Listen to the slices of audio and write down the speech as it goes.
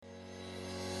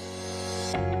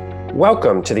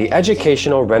Welcome to the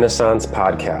Educational Renaissance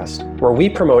Podcast, where we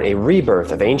promote a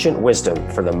rebirth of ancient wisdom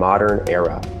for the modern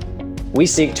era. We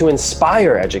seek to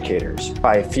inspire educators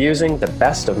by fusing the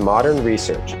best of modern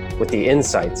research with the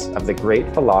insights of the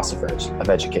great philosophers of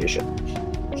education.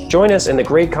 Join us in the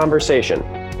great conversation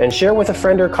and share with a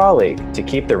friend or colleague to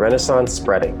keep the Renaissance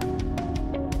spreading.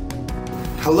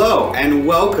 Hello and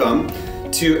welcome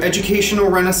to Educational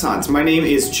Renaissance. My name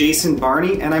is Jason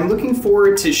Barney, and I'm looking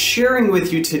forward to sharing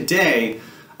with you today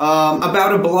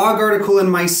about a blog article in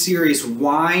my series,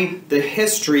 Why the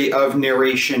History of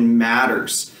Narration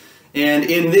Matters. And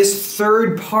in this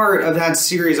third part of that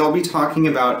series, I'll be talking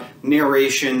about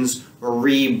narration's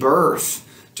rebirth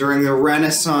during the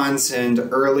Renaissance and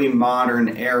early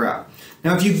modern era.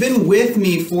 Now, if you've been with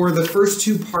me for the first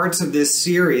two parts of this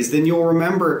series, then you'll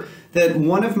remember that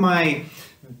one of my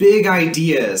big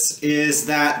ideas is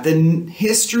that the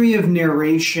history of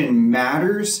narration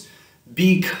matters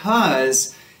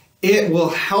because it will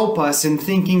help us in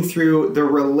thinking through the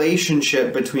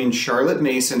relationship between Charlotte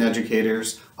Mason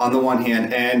educators on the one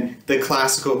hand and the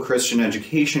classical Christian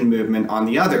education movement on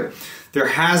the other. There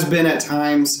has been at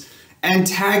times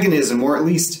antagonism, or at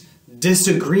least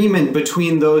disagreement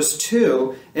between those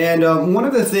two, and one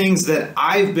of the things that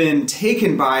I've been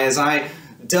taken by as I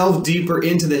delve deeper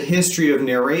into the history of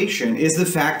narration is the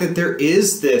fact that there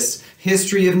is this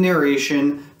history of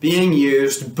narration being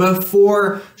used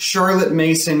before Charlotte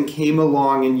Mason came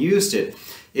along and used it.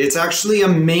 It's actually a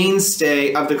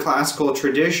mainstay of the classical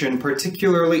tradition,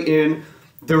 particularly in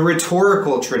the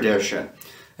rhetorical tradition.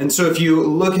 And so if you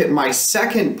look at my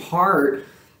second part,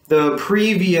 the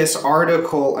previous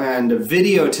article and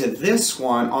video to this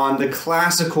one on the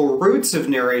classical roots of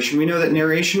narration, we know that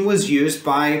narration was used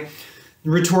by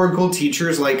rhetorical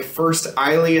teachers like first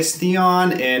Aelius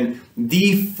Theon and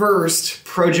the first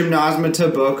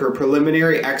Progymnasmata book or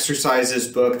preliminary exercises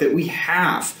book that we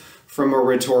have from a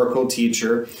rhetorical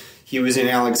teacher. He was in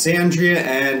Alexandria,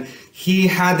 and he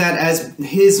had that as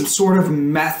his sort of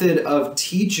method of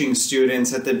teaching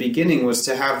students at the beginning, was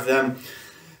to have them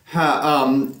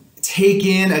take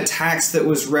in a text that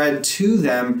was read to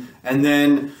them and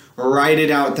then write it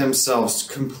out themselves,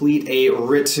 complete a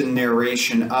written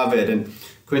narration of it. And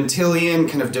Quintilian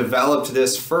kind of developed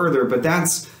this further, but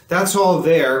that's all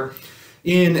there.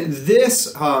 In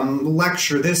this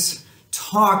lecture, this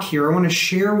talk here, I want to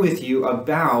share with you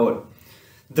about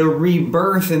the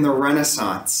rebirth in the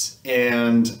Renaissance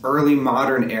and early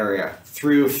modern era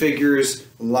through figures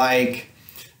like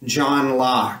John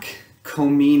Locke,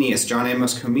 Comenius, John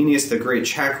Amos Comenius, the great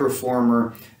Czech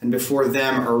reformer, and before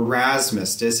them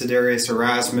Erasmus, Desiderius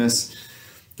Erasmus,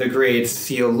 the great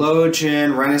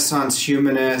theologian, Renaissance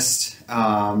humanist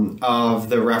of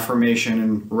the Reformation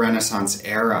and Renaissance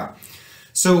era.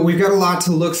 So we've got a lot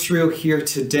to look through here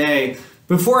today.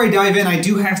 Before I dive in, I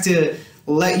do have to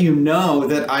let you know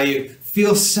that I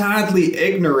feel sadly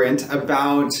ignorant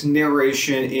about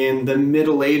narration in the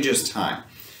Middle Ages time.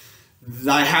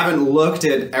 I haven't looked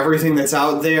at everything that's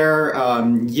out there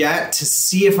yet to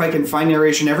see if I can find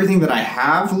narration. Everything that I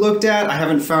have looked at, I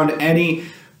haven't found any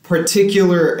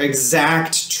particular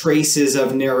exact traces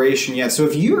of narration yet. So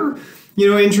if you're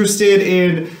interested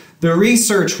in the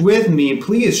research with me,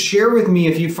 please share with me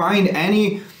if you find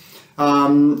any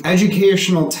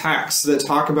educational texts that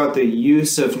talk about the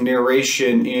use of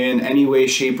narration in any way,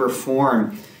 shape, or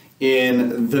form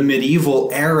in the medieval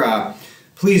era.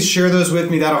 Please share those with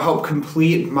me. That'll help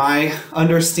complete my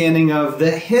understanding of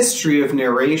the history of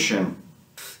narration.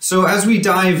 So as we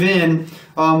dive in,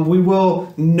 we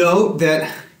will note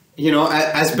that,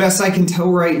 as best I can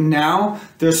tell right now,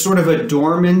 there's sort of a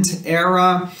dormant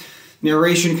era.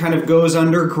 Narration kind of goes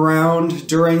underground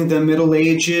during the Middle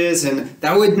Ages, and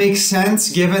that would make sense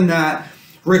given that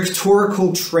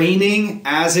rhetorical training,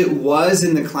 as it was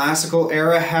in the classical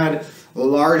era, had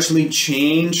largely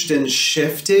changed and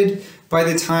shifted. By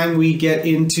the time we get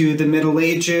into the Middle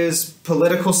Ages,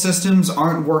 political systems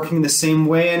aren't working the same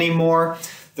way anymore.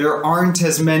 There aren't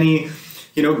as many,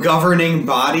 governing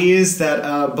bodies that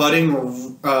a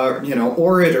budding,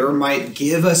 orator might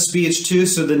give a speech to.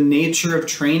 So the nature of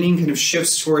training kind of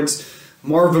shifts towards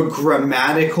more of a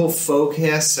grammatical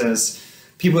focus as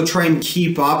people try and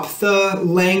keep up the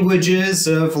languages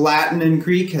of Latin and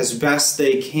Greek as best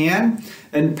they can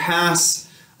and pass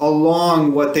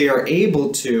along what they are able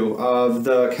to of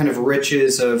the kind of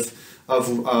riches of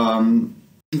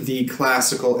the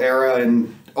classical era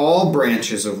and all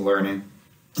branches of learning.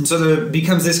 And so there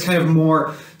becomes this kind of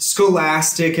more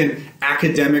scholastic and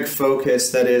academic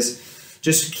focus that is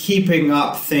just keeping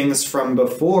up things from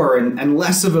before and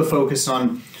less of a focus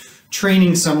on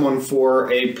training someone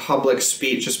for a public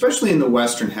speech, especially in the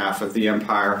western half of the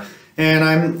empire. And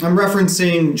I'm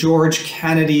referencing George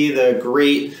Kennedy, the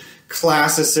great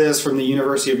classicist from the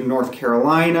University of North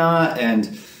Carolina, and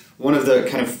one of the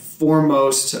kind of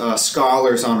foremost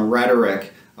scholars on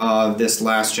rhetoric of this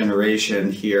last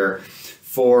generation here,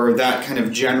 for that kind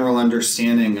of general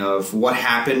understanding of what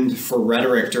happened for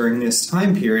rhetoric during this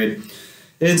time period.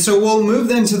 And so we'll move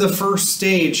then to the first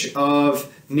stage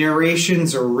of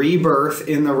narration's rebirth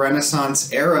in the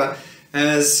Renaissance era,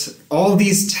 as all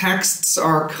these texts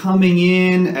are coming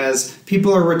in, as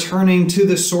people are returning to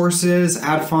the sources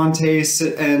ad fontes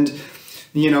and,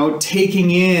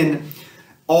 taking in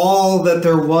all that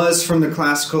there was from the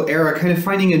classical era, kind of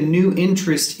finding a new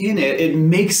interest in it. It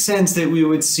makes sense that we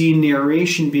would see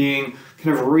narration being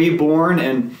kind of reborn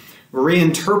and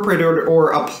reinterpreted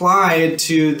or applied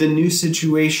to the new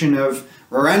situation of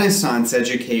Renaissance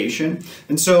education.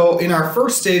 And so in our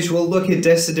first stage, we'll look at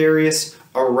Desiderius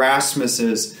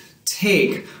Erasmus's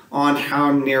take on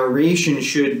how narration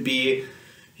should be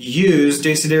used.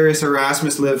 Desiderius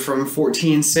Erasmus lived from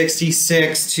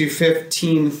 1466 to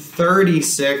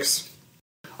 1536.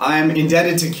 I'm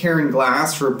indebted to Karen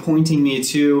Glass for pointing me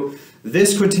to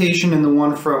this quotation and the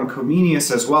one from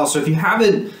Comenius as well. So if you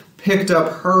haven't picked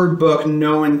up her book,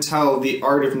 Know and Tell, The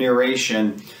Art of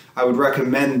Narration, I would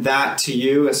recommend that to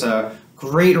you as a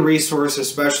great resource,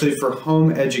 especially for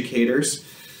home educators.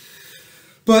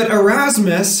 But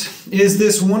Erasmus is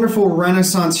this wonderful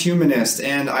Renaissance humanist,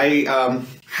 and I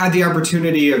had the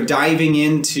opportunity of diving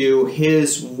into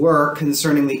his work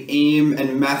concerning the aim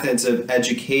and methods of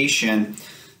education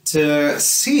to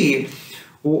see,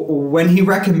 when he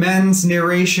recommends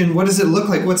narration, what does it look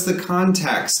like? What's the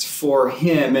context for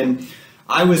him? And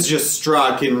I was just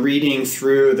struck in reading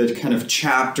through the kind of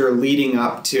chapter leading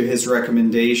up to his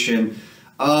recommendation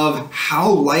of how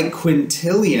like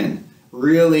Quintilian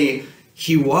really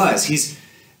he was. He's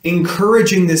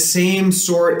encouraging the same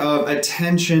sort of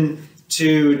attention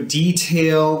to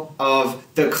detail of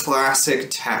the classic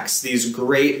texts, these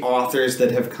great authors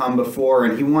that have come before,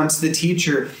 and he wants the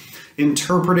teacher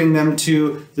interpreting them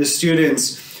to the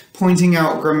students, pointing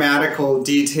out grammatical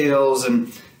details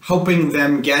and helping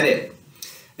them get it.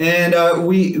 And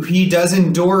he does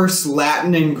endorse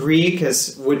Latin and Greek,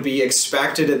 as would be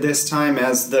expected at this time,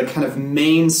 as the kind of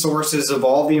main sources of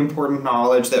all the important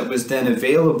knowledge that was then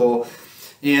available.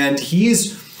 And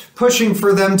he's pushing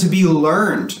for them to be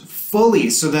learned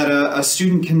fully so that a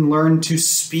student can learn to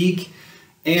speak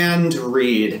and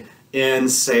read in,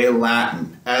 say,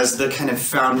 Latin as the kind of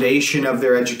foundation of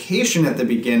their education at the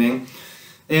beginning.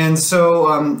 And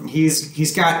so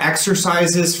he's got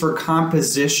exercises for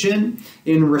composition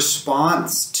in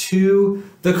response to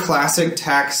the classic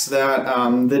text that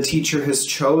the teacher has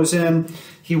chosen.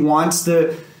 He wants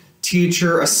the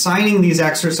teacher assigning these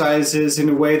exercises in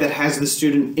a way that has the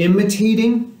student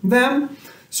imitating them.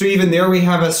 So even there we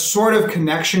have a sort of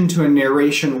connection to a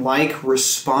narration-like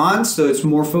response, though it's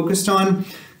more focused on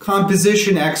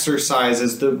composition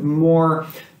exercises, the more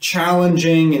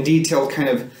challenging and detailed kind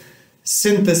of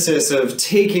synthesis of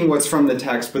taking what's from the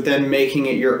text, but then making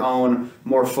it your own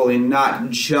more fully, not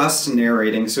just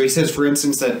narrating. So he says, for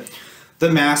instance, that the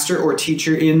master or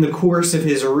teacher in the course of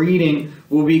his reading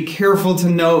will be careful to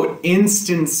note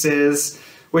instances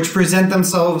which present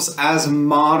themselves as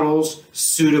models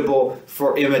suitable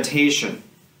for imitation.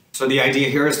 So the idea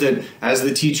here is that as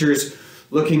the teacher's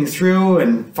looking through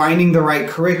and finding the right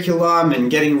curriculum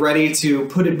and getting ready to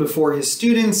put it before his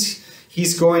students,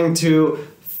 he's going to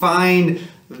find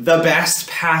the best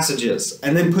passages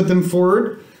and then put them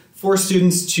forward for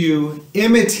students to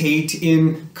imitate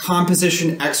in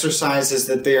composition exercises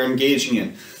that they are engaging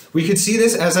in. We could see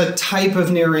this as a type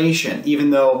of narration,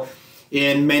 even though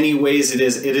in many ways it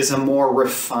is a more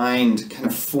refined kind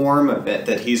of form of it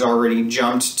that he's already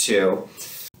jumped to.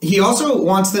 He also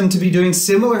wants them to be doing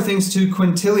similar things to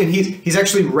Quintilian. He's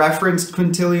actually referenced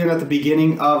Quintilian at the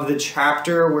beginning of the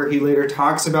chapter where he later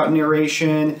talks about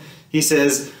narration. He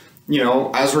says,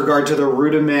 as regard to the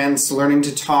rudiments, learning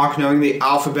to talk, knowing the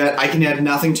alphabet, I can add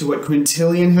nothing to what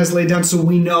Quintilian has laid down. So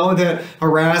we know that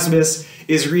Erasmus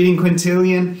is reading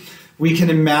Quintilian. We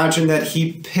can imagine that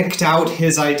he picked out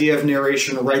his idea of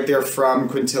narration right there from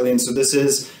Quintilian. So this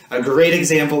is a great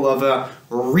example of a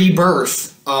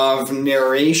rebirth of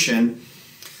narration.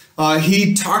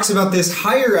 He talks about this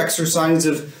higher exercise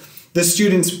of the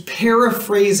students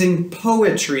paraphrasing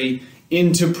poetry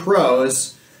into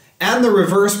prose, and the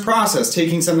reverse process,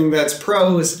 taking something that's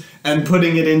prose and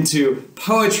putting it into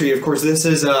poetry. Of course, this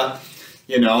is a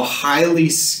highly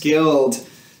skilled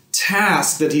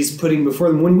task that he's putting before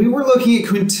them. When we were looking at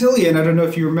Quintilian, I don't know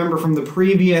if you remember from the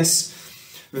previous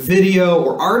video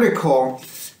or article,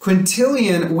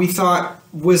 Quintilian, we thought,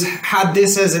 had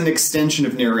this as an extension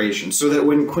of narration, so that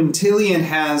when Quintilian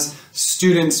has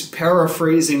students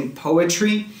paraphrasing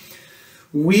poetry,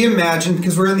 we imagine,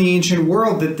 because we're in the ancient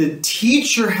world, that the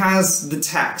teacher has the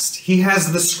text. He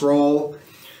has the scroll,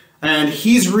 and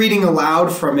he's reading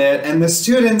aloud from it, and the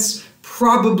students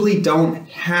probably don't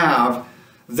have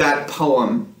that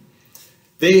poem.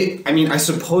 I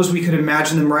suppose we could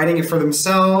imagine them writing it for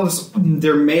themselves.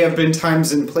 There may have been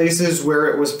times and places where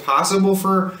it was possible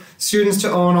for students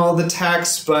to own all the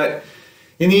texts, but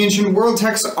in the ancient world,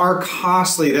 texts are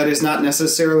costly. That is not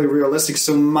necessarily realistic.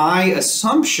 So my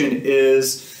assumption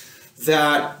is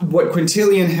that what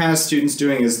Quintilian has students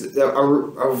doing is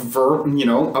a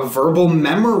verbal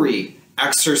memory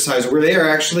exercise where they are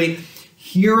actually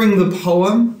hearing the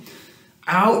poem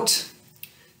out,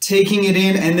 taking it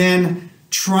in, and then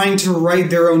trying to write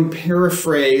their own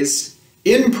paraphrase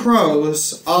in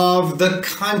prose of the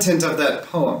content of that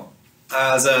poem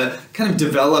as a kind of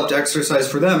developed exercise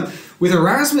for them. With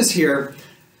Erasmus here,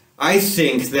 I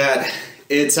think that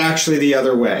it's actually the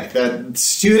other way, that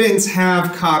students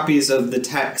have copies of the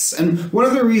text. And one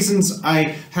of the reasons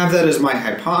I have that as my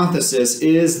hypothesis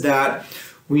is that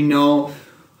we know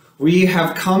we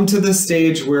have come to the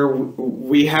stage where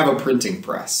we have a printing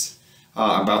press.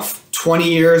 About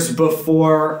 20 years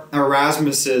before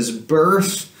Erasmus's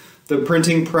birth, the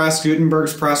printing press,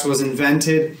 Gutenberg's press, was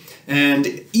invented.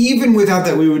 And even without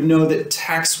that, we would know that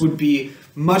text would be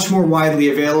much more widely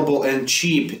available and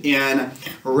cheap in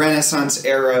Renaissance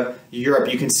era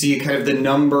Europe. You can see kind of the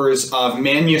numbers of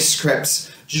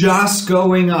manuscripts just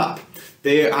going up.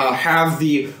 They have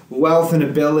the wealth and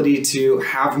ability to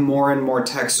have more and more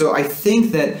text. So I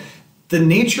think that the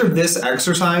nature of this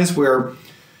exercise, where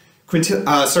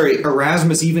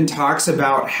Erasmus even talks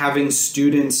about having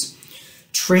students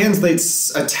translate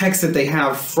a text that they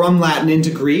have from Latin into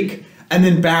Greek and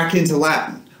then back into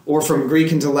Latin, or from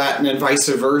Greek into Latin and vice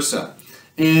versa.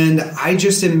 And I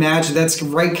just imagine that's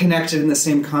right connected in the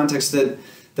same context that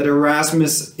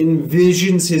Erasmus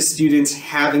envisions his students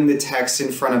having the text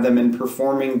in front of them and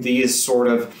performing these sort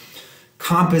of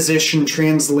composition,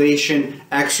 translation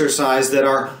exercise that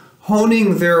are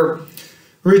honing their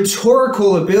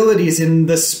rhetorical abilities in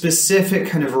the specific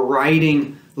kind of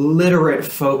writing literate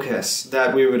focus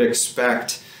that we would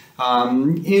expect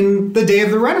in the day of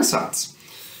the Renaissance.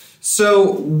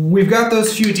 So we've got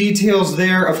those few details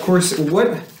there. Of course,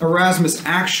 what Erasmus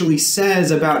actually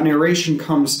says about narration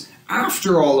comes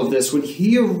after all of this, when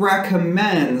he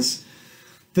recommends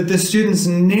that the students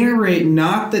narrate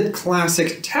not the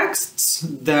classic texts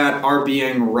that are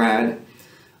being read,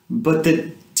 but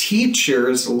the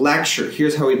teacher's lecture.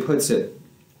 Here's how he puts it.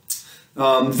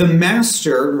 The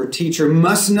master or teacher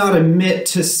must not omit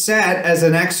to set as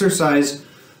an exercise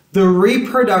the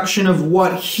reproduction of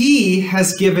what he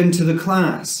has given to the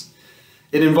class.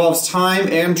 It involves time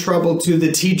and trouble to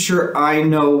the teacher, I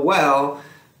know well,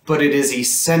 but it is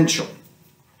essential.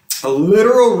 A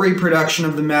literal reproduction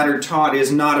of the matter taught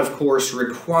is not, of course,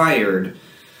 required,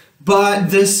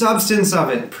 but the substance of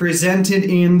it presented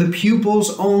in the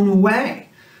pupil's own way.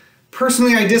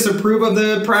 Personally, I disapprove of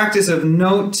the practice of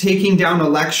note-taking down a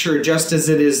lecture just as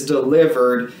it is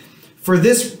delivered, for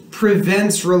this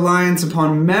prevents reliance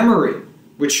upon memory,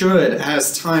 which should,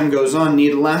 as time goes on,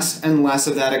 need less and less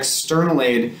of that external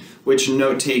aid which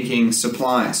note-taking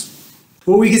supplies.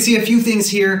 Well, we can see a few things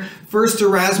here. First,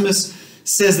 Erasmus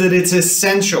says that it's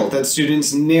essential that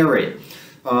students narrate.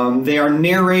 They are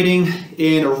narrating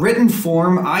in a written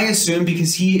form, I assume,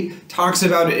 because he talks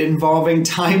about it involving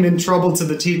time and trouble to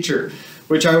the teacher,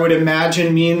 which I would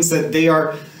imagine means that they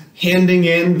are handing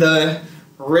in the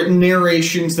written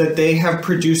narrations that they have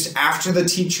produced after the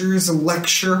teacher's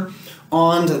lecture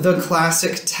on the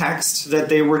classic text that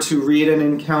they were to read and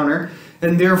encounter,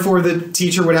 and therefore the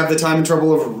teacher would have the time and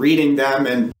trouble of reading them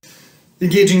and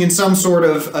engaging in some sort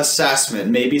of assessment,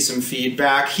 maybe some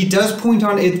feedback. He does point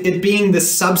on it being the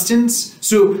substance.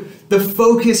 So the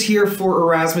focus here for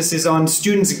Erasmus is on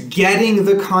students getting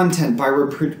the content by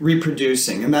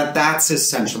reproducing, and that's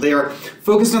essential. They are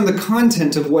focused on the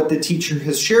content of what the teacher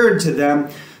has shared to them,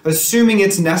 assuming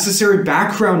it's necessary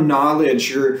background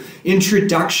knowledge or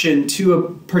introduction to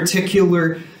a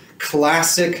particular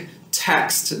classic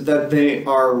text that they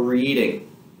are reading.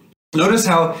 Notice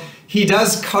how he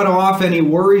does cut off any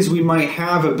worries we might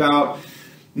have about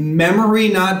memory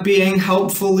not being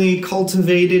helpfully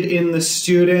cultivated in the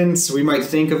students. We might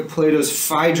think of Plato's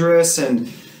Phaedrus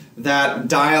and that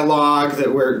dialogue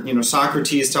that where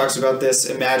Socrates talks about this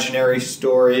imaginary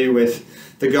story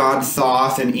with the god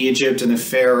Thoth in Egypt and the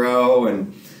pharaoh,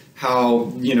 and how,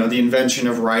 the invention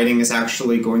of writing is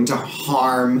actually going to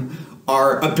harm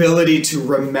our ability to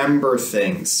remember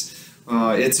things.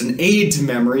 It's an aid to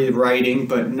memory, writing,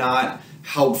 but not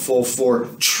helpful for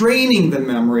training the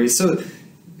memory. So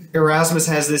Erasmus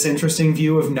has this interesting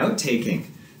view of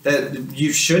note-taking, that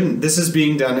you shouldn't. This is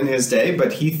being done in his day,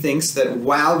 but he thinks that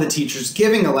while the teacher's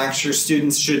giving a lecture,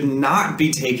 students should not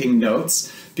be taking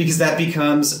notes, because that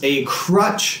becomes a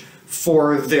crutch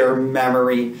for their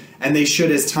memory, and they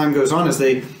should, as time goes on, as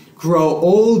they grow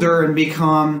older and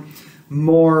become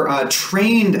more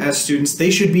trained as students,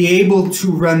 they should be able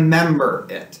to remember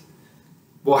it.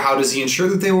 Well, how does he ensure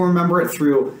that they will remember it?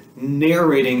 Through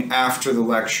narrating after the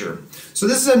lecture. So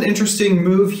this is an interesting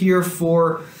move here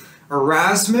for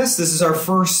Erasmus. This is our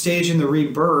first stage in the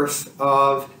rebirth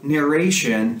of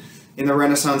narration in the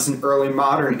Renaissance and early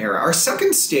modern era. Our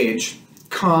second stage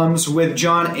comes with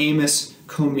John Amos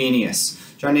Comenius.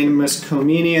 John Amos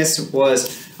Comenius was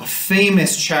a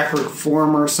famous Czech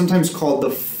reformer, sometimes called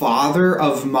the father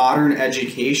of modern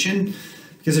education,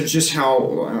 because of just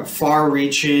how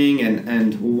far-reaching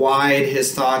and wide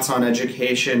his thoughts on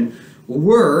education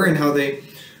were, and how they,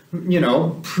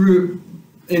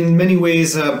 in many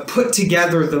ways put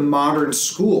together the modern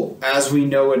school as we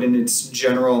know it in its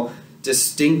general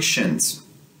distinctions.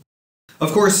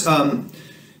 Of course,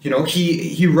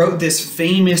 he wrote this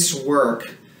famous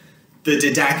work, the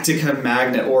Didactica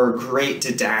Magna, or Great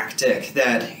Didactic,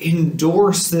 that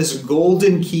endorsed this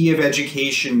golden key of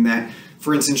education that,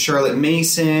 for instance, Charlotte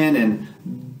Mason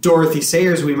and Dorothy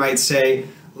Sayers, we might say,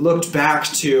 looked back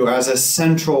to as a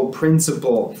central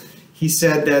principle. He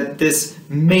said that this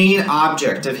main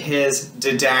object of his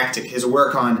didactic, his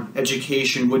work on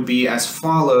education, would be as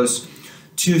follows: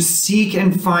 to seek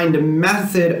and find a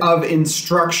method of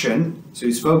instruction, so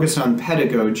he's focused on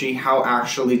pedagogy, how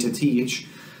actually to teach,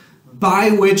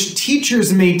 by which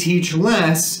teachers may teach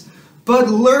less, but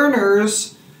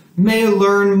learners may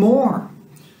learn more,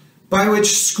 by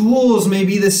which schools may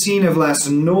be the scene of less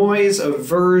noise,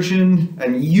 aversion,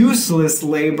 and useless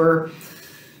labor,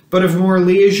 but of more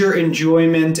leisure,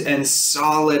 enjoyment, and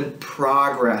solid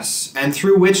progress, and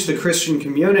through which the Christian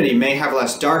community may have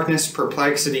less darkness,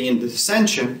 perplexity, and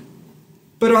dissension,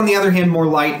 but on the other hand, more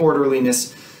light,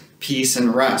 orderliness, peace,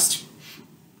 and rest.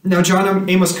 Now, John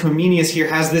Amos Comenius here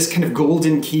has this kind of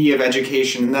golden key of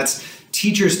education, and that's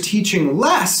teachers teaching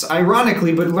less,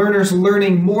 ironically, but learners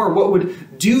learning more. What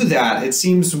would do that? It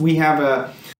seems we have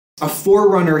a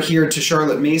forerunner here to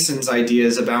Charlotte Mason's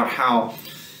ideas about how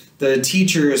the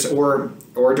teachers, or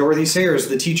Dorothy Sayers,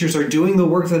 the teachers are doing the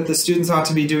work that the students ought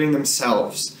to be doing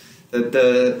themselves. That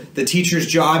the teacher's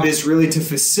job is really to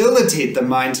facilitate the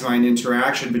mind-to-mind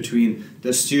interaction between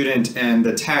the student and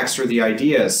the text or the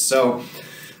ideas. So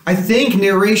I think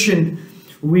narration,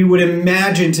 we would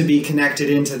imagine to be connected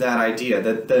into that idea,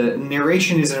 that the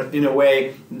narration is, in a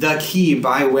way, the key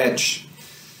by which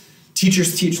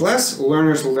teachers teach less,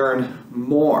 learners learn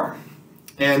more.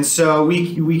 And so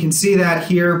we can see that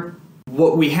here.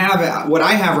 What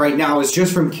I have right now is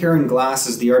just from Karen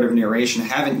Glass's The Art of Narration. I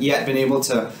haven't yet been able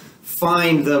to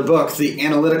find the book, The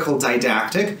Analytical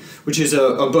Didactic, which is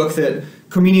a book that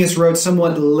Comenius wrote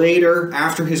somewhat later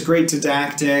after his Great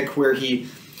Didactic, where he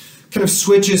kind of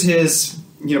switches his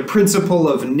principle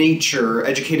of nature,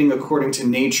 educating according to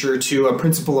nature, to a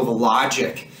principle of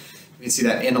logic. You can see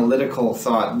that analytical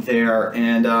thought there,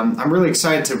 and I'm really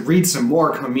excited to read some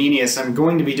more Comenius. I'm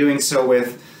going to be doing so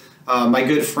with my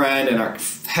good friend and our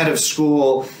head of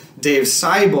school, Dave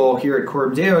Seibel, here at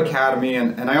Coram Deo Academy,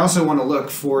 and I also want to look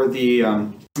for the,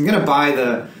 I'm going to buy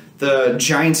the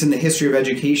Giants in the History of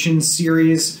Education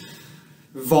series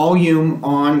volume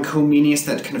on Comenius,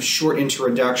 that kind of short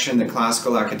introduction that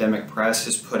Classical Academic Press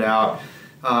has put out.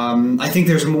 I think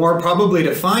there's more probably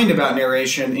to find about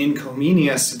narration in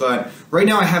Comenius, but right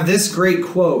now I have this great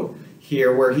quote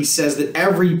here where he says that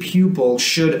every pupil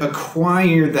should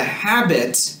acquire the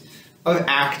habit of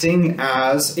acting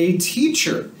as a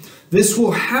teacher. This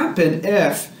will happen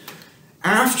if,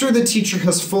 after the teacher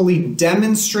has fully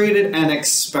demonstrated and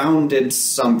expounded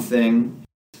something,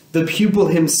 the pupil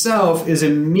himself is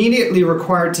immediately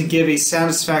required to give a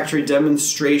satisfactory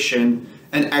demonstration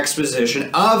and exposition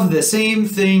of the same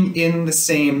thing in the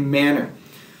same manner.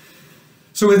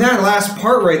 So with that last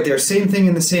part right there, same thing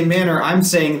in the same manner, I'm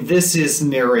saying this is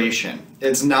narration.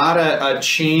 It's not a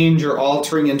change or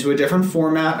altering into a different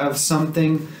format of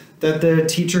something that the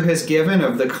teacher has given,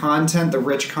 of the content, the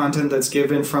rich content that's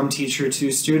given from teacher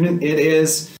to student. It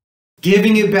is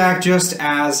giving it back just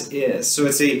as is. So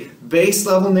it's a base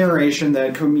level narration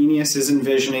that Comenius is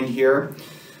envisioning here.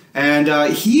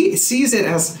 And he sees it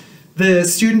as the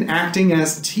student acting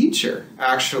as the teacher,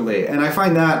 actually. And I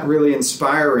find that really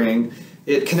inspiring.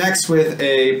 It connects with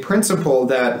a principle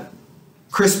that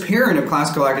Chris Perrin of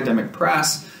Classical Academic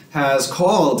Press has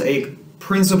called a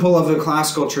principle of the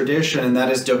classical tradition, and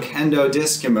that is docendo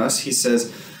discimus. He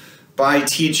says, by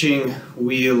teaching,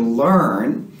 we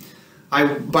learn.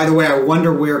 By the way, I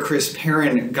wonder where Chris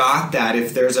Perrin got that,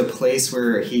 if there's a place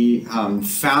where he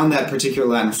found that particular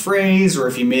Latin phrase, or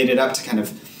if he made it up to kind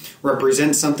of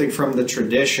represent something from the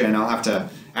tradition. I'll have to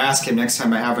ask him next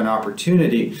time I have an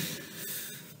opportunity.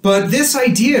 But this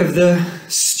idea of the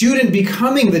student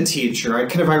becoming the teacher,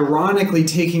 kind of ironically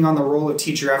taking on the role of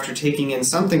teacher after taking in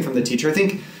something from the teacher, I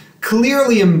think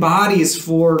clearly embodies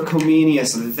for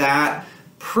Comenius that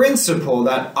principle,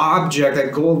 that object,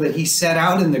 that goal that he set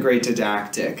out in the Great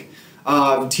Didactic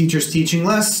of teachers teaching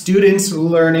less, students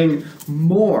learning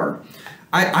more.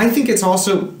 I think it's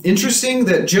also interesting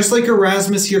that just like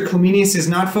Erasmus here, Comenius is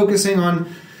not focusing on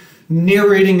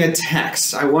narrating a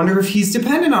text. I wonder if he's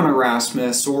dependent on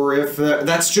Erasmus, or if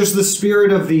that's just the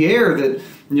spirit of the air, that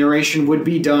narration would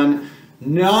be done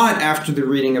not after the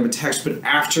reading of a text, but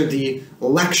after the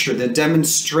lecture, the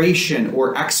demonstration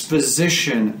or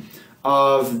exposition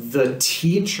of the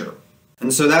teacher.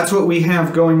 And so that's what we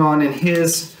have going on in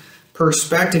his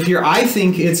perspective here. I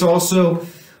think it's also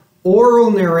oral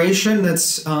narration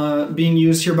that's being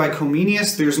used here by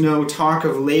Comenius. There's no talk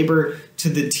of labor to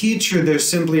the teacher. There's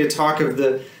simply a talk of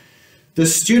the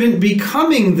student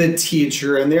becoming the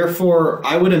teacher, and therefore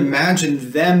I would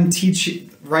imagine them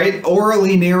teaching, right,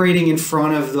 orally narrating in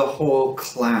front of the whole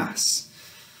class.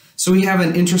 So we have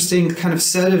an interesting kind of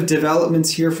set of developments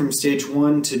here from stage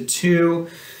 1 to 2.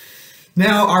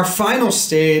 Now, our final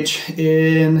stage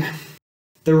in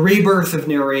the rebirth of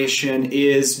narration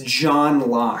is John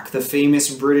Locke, the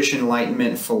famous British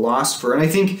Enlightenment philosopher. And I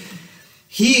think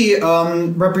he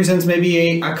represents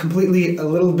maybe a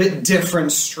little bit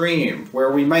different stream,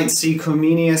 where we might see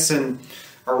Comenius and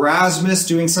Erasmus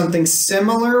doing something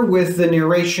similar with the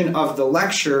narration of the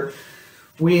lecture.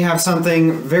 We have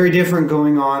something very different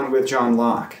going on with John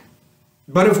Locke.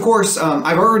 But of course,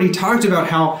 I've already talked about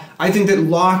how I think that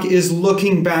Locke is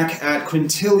looking back at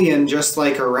Quintilian just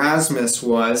like Erasmus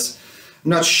was.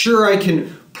 I'm not sure I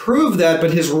can prove that,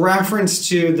 but his reference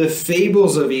to the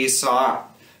fables of Aesop,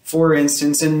 for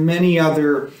instance, and many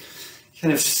other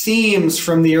kind of themes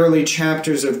from the early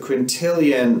chapters of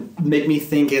Quintilian make me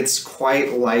think it's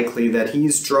quite likely that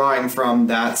he's drawing from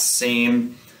that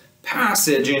same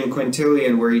passage in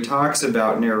Quintilian where he talks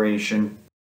about narration.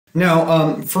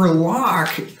 Now, for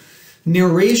Locke,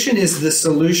 narration is the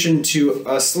solution to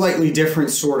a slightly different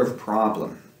sort of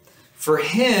problem. For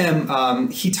him,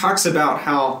 he talks about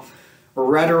how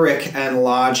rhetoric and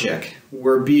logic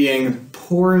were being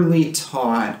poorly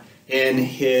taught in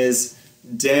his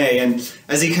day. And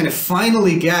as he kind of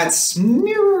finally gets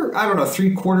nearer,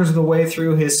 3/4 of the way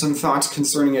through his Some Thoughts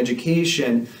Concerning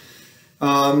Education,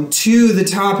 to the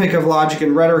topic of logic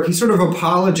and rhetoric, he sort of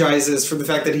apologizes for the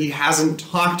fact that he hasn't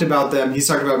talked about them. He's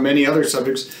talked about many other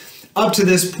subjects up to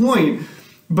this point,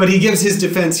 but he gives his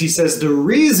defense. He says the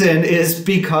reason is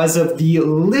because of the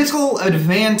little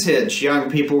advantage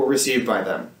young people receive by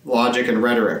them, logic and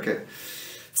rhetoric.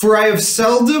 For I have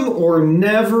seldom or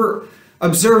never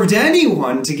observed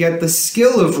anyone to get the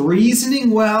skill of reasoning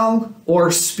well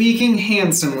or speaking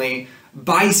handsomely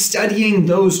by studying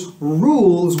those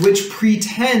rules which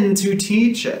pretend to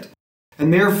teach it.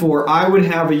 And therefore, I would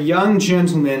have a young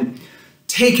gentleman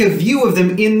take a view of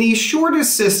them in the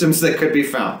shortest systems that could be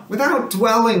found, without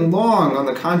dwelling long on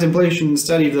the contemplation and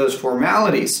study of those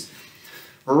formalities.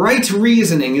 Right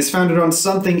reasoning is founded on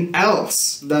something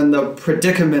else than the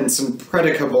predicaments and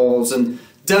predicables, and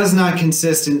does not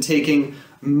consist in taking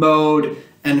mode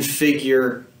and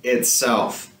figure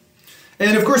itself.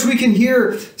 And of course, we can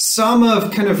hear some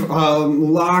of kind of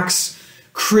Locke's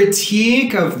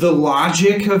critique of the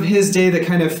logic of his day, the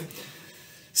kind of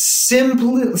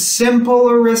simple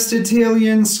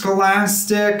Aristotelian,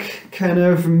 scholastic, kind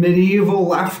of medieval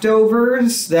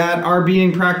leftovers that are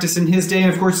being practiced in his day.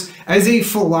 And of course, as a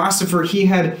philosopher, he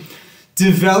had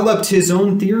developed his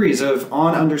own theories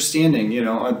on understanding,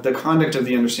 the conduct of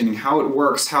the understanding, how it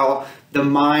works, how the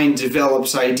mind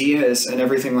develops ideas and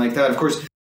everything like that. Of course,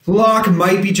 Locke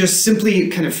might be just simply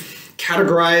kind of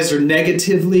categorized or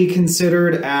negatively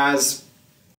considered as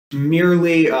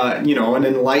merely, an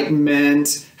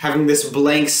enlightenment, having this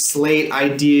blank slate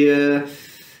idea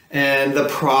and the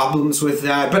problems with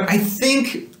that. But I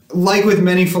think, like with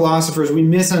many philosophers, we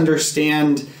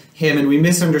misunderstand him and we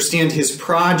misunderstand his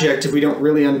project if we don't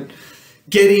really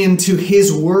get into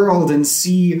his world and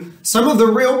see some of the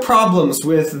real problems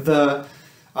with the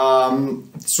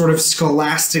sort of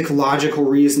scholastic logical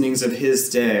reasonings of his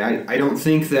day. I don't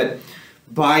think that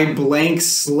by blank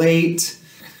slate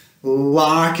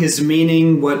Locke is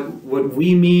meaning what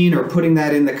we mean, or putting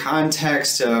that in the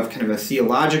context of kind of a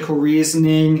theological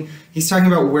reasoning. He's talking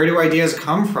about where do ideas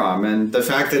come from, and the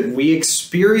fact that we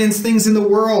experience things in the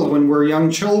world when we're young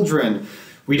children.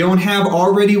 We don't have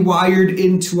already wired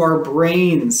into our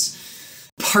brains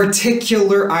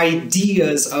particular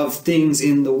ideas of things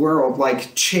in the world,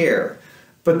 like chair,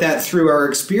 but that through our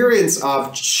experience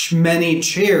of many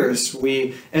chairs,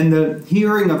 and the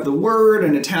hearing of the word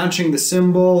and attaching the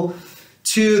symbol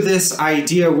to this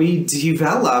idea, we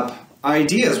develop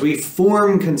ideas. We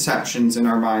form conceptions in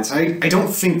our minds. I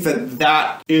don't think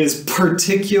that is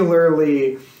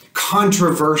particularly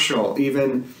controversial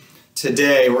even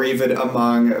today, or even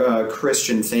among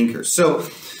Christian thinkers. So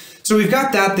we've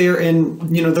got that there, and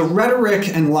the rhetoric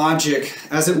and logic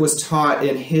as it was taught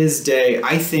in his day,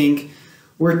 I think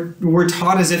we're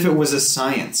taught as if it was a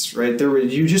science, right?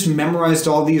 You just memorized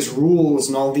all these rules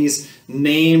and all these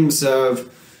names of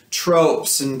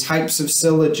tropes and types of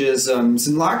syllogisms.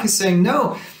 And Locke is saying,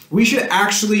 no, we should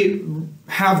actually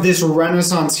have this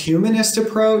Renaissance humanist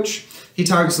approach. He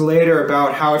talks later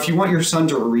about how if you want your son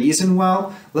to reason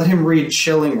well, let him read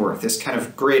Chillingworth, this kind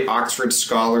of great Oxford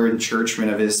scholar and churchman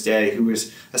of his day who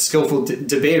was a skillful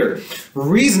debater.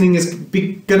 Reasoning is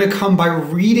going to come by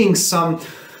reading some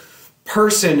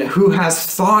person who has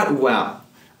thought well,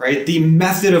 right? The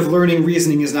method of learning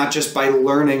reasoning is not just by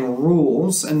learning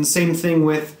rules. And the same thing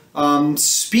with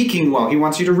speaking well. He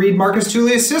wants you to read Marcus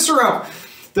Tullius Cicero,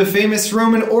 the famous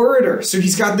Roman orator. So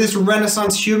he's got this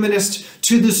Renaissance humanist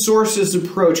to the sources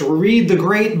approach. Read the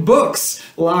great books,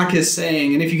 Locke is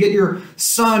saying. And if you get your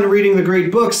son reading the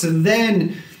great books,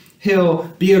 then he'll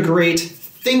be a great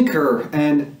thinker,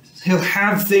 and he'll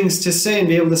have things to say and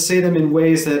be able to say them in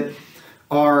ways that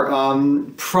are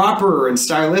proper and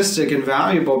stylistic and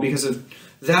valuable because of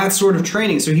that sort of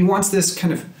training. So he wants this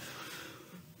kind of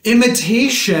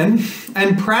imitation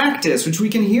and practice, which we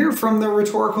can hear from the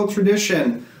rhetorical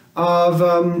tradition of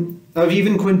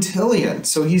even Quintilian.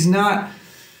 So he's not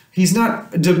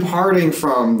departing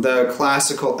from the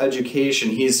classical education.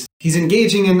 He's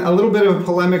engaging in a little bit of a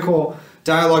polemical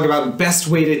dialogue about the best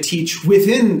way to teach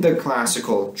within the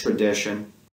classical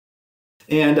tradition.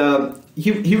 And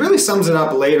he really sums it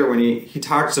up later when he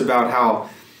talks about how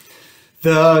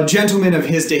the gentlemen of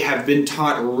his day have been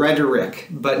taught rhetoric,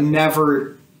 but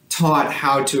never taught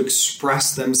how to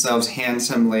express themselves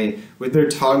handsomely with their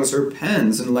tongues or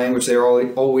pens and language they're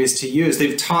always to use.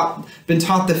 They've been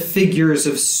taught the figures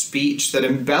of speech that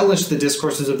embellish the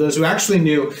discourses of those who actually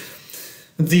knew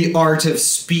the art of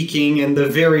speaking and the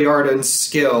very art and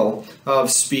skill of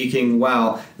speaking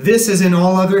well. This, as in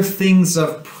all other things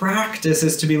of practice,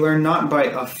 is to be learned not by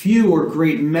a few or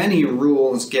great many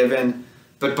rules given,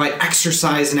 but by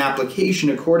exercise and application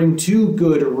according to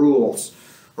good rules,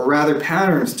 or rather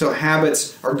patterns, till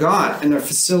habits are got and the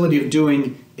facility of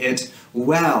doing it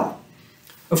well.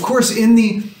 Of course, in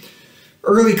the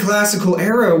early classical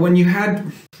era, when you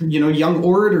had young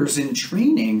orators in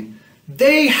training,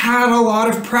 they had a lot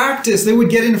of practice. They would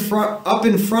get up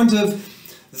in front of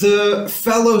the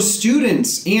fellow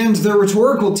students and the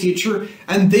rhetorical teacher,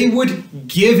 and they would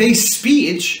give a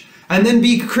speech and then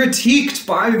be critiqued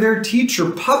by their teacher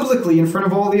publicly in front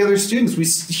of all the other students. We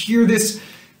hear this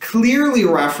clearly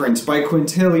referenced by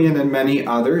Quintilian and many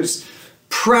others.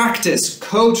 Practice,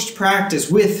 coached practice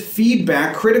with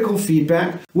feedback, critical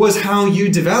feedback, was how you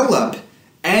develop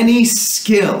any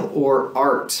skill or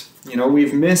art.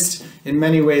 We've missed in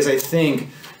many ways, I think,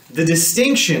 the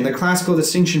classical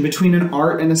distinction between an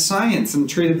art and a science, and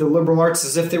treated the liberal arts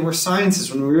as if they were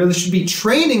sciences, when we really should be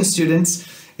training students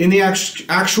in the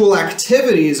actual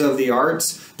activities of the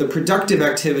arts, the productive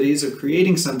activities of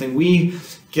creating something. We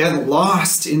get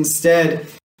lost instead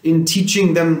in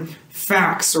teaching them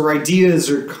facts or ideas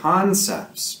or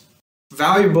concepts.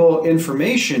 Valuable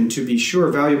information, to be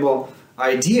sure, valuable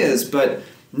ideas, but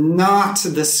not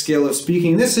the skill of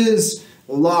speaking. This is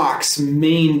Locke's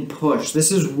main push.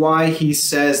 This is why he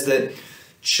says that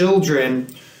children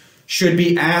should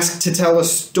be asked to tell a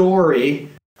story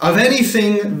of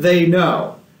anything they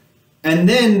know. And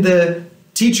then the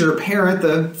teacher, parent,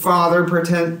 the father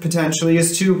potentially,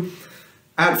 is to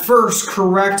at first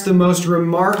correct the most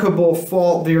remarkable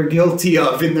fault they're guilty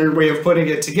of in their way of putting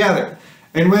it together.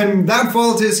 And when that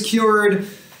fault is cured,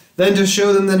 then to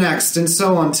show them the next, and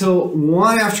so on, till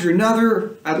one after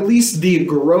another, at least the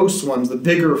gross ones, the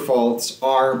bigger faults,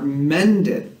 are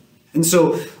mended. And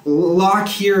so Locke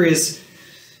here is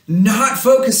not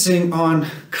focusing on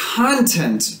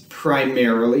content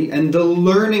primarily, and the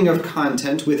learning of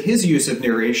content with his use of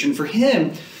narration. For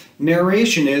him,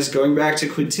 narration is, going back to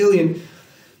Quintilian,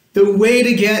 the way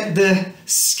to get the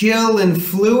skill and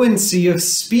fluency of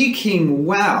speaking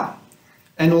well.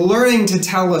 And learning to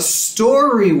tell a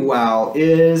story well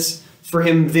is, for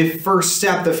him, the first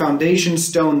step, the foundation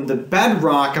stone, the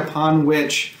bedrock upon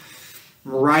which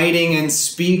writing and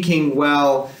speaking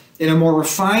well in a more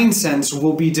refined sense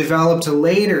will be developed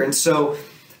later. And so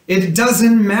it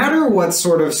doesn't matter what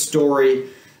sort of story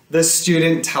the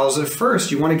student tells at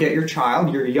first. You want to get your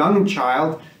child, your young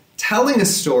child, telling a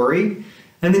story,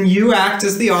 and then you act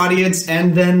as the audience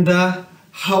and then the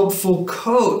helpful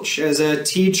coach as a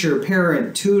teacher,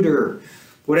 parent, tutor,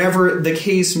 whatever the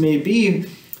case may be.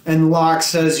 And Locke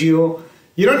says you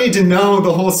don't need to know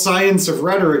the whole science of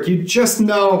rhetoric. You just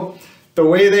know the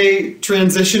way they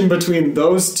transition between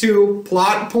those two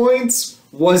plot points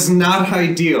was not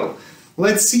ideal.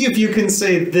 Let's see if you can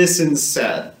say this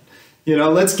instead.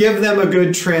 Let's give them a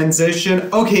good transition.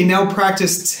 Okay, now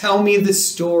practice, tell me the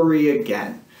story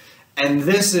again. And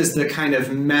this is the kind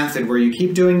of method where you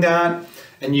keep doing that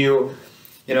and you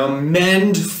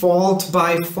mend fault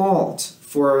by fault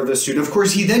for the student. Of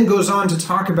course, he then goes on to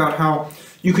talk about how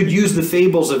you could use the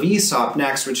Fables of Aesop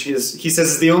next, which he says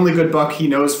is the only good book he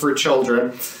knows for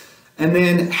children, and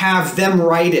then have them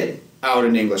write it out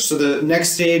in English. So the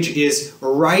next stage is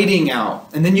writing out,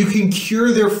 and then you can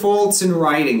cure their faults in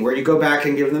writing, where you go back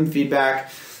and give them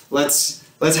feedback. Let's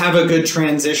have a good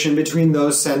transition between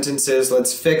those sentences.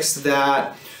 Let's fix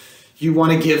that. You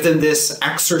want to give them this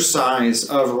exercise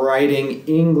of writing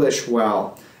English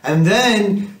well. And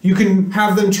then you can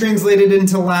have them translated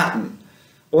into Latin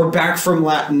or back from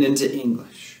Latin into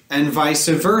English and vice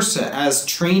versa as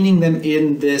training them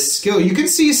in this skill. You can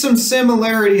see some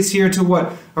similarities here to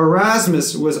what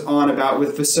Erasmus was on about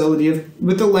with facility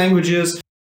with the languages.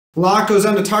 Locke goes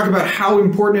on to talk about how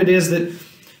important it is that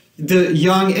the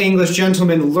young English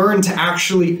gentleman learn to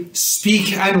actually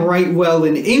speak and write well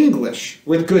in English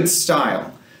with good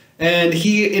style. And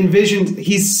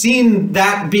he's seen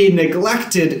that be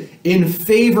neglected in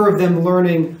favor of them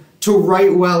learning to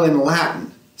write well in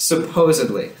Latin,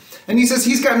 supposedly. And he says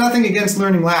he's got nothing against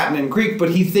learning Latin and Greek,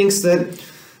 but he thinks that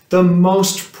the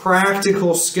most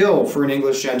practical skill for an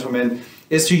English gentleman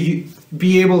is to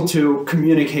be able to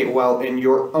communicate well in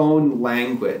your own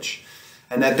language.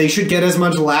 And that they should get as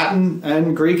much Latin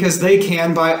and Greek as they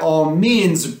can by all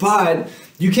means, but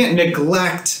you can't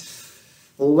neglect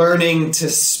learning to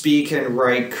speak and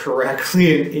write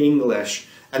correctly in English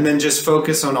and then just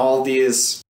focus on all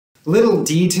these little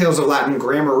details of Latin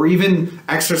grammar, or even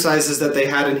exercises that they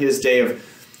had in his day of,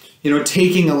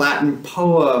 taking a Latin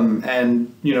poem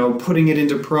and, putting it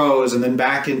into prose and then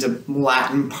back into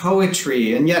Latin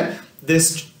poetry. And yet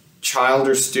this child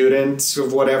or student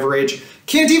of whatever age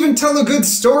can't even tell a good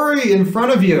story in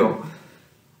front of you,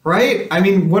 right? I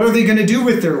mean, what are they going to do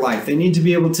with their life? They need to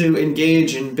be able to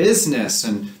engage in business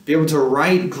and be able to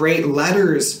write great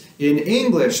letters in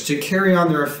English to carry on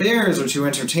their affairs or to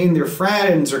entertain their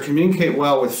friends or communicate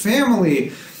well with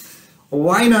family.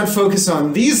 Why not focus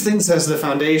on these things as the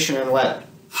foundation and let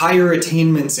higher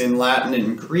attainments in Latin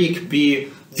and Greek be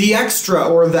the extra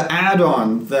or the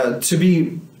add-on to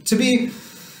be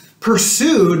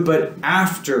pursued, but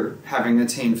after having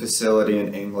attained facility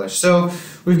in English. So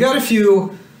we've got a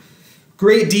few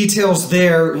great details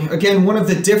there. Again, one of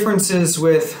the differences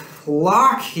with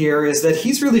Locke here is that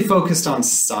he's really focused on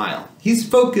style. He's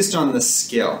focused on the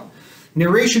skill.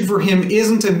 Narration for him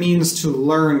isn't a means to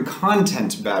learn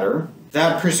content better.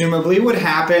 That presumably would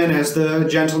happen as the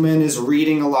gentleman is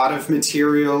reading a lot of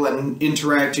material and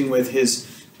interacting with his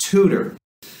tutor.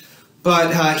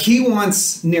 But he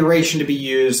wants narration to be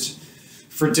used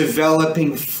for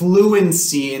developing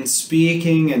fluency in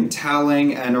speaking and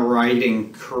telling and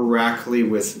writing correctly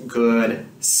with good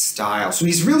style. So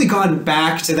he's really gone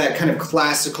back to that kind of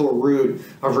classical root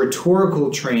of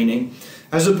rhetorical training,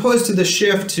 as opposed to the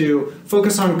shift to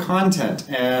focus on content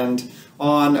and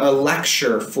on a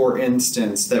lecture, for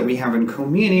instance, that we have in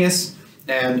Comenius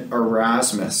and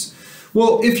Erasmus.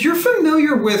 Well, if you're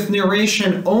familiar with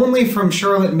narration only from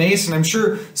Charlotte Mason, I'm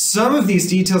sure some of these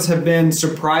details have been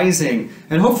surprising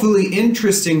and hopefully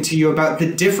interesting to you about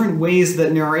the different ways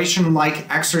that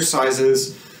narration-like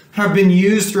exercises have been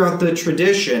used throughout the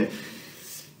tradition.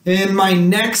 In my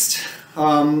next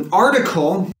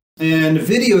article and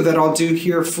video that I'll do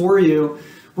here for you,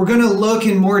 we're going to look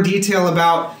in more detail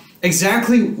about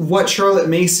exactly what Charlotte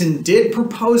Mason did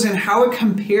propose and how it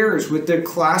compares with the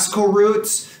classical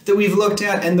roots that we've looked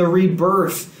at and the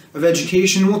rebirth of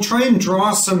education. We'll try and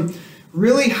draw some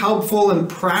really helpful and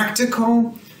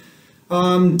practical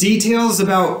details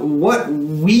about what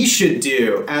we should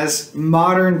do as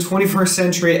modern 21st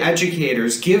century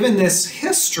educators. Given this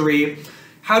history,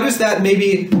 how does that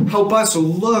maybe help us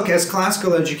look as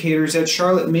classical educators at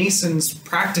Charlotte Mason's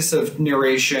practice of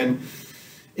narration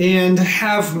and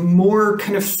have more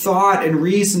kind of thought and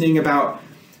reasoning about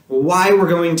why we're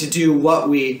going to do what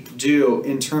we do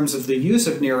in terms of the use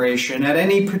of narration at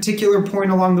any particular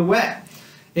point along the way?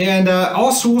 And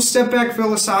also, we'll step back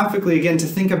philosophically again to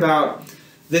think about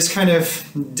this kind of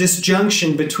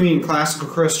disjunction between classical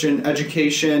Christian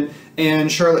education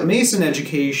and Charlotte Mason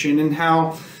education, and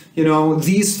how,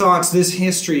 these thoughts, this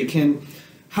history can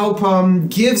help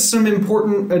give some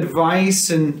important advice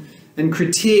and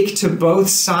critique to both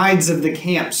sides of the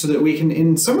camp, so that we can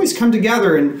in some ways come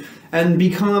together and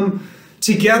become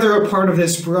together a part of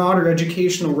this broader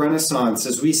educational renaissance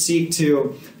as we seek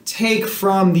to take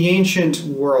from the ancient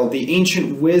world, the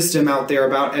ancient wisdom out there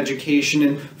about education,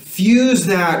 and fuse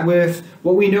that with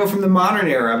what we know from the modern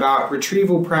era about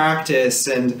retrieval practice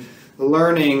and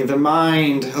learning, the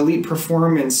mind, elite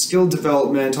performance, skill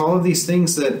development, all of these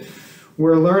things that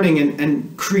we're learning,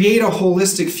 and create a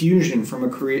holistic fusion from a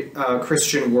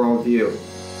Christian worldview.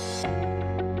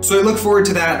 So I look forward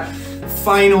to that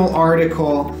final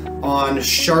article on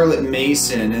Charlotte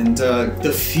Mason and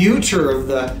the future of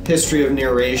the history of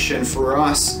narration for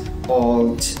us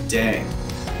all today.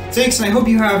 Thanks, and I hope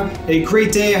you have a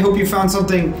great day. I hope you found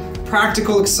something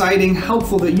practical, exciting,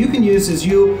 helpful that you can use as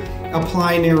you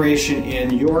apply narration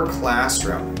in your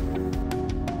classroom.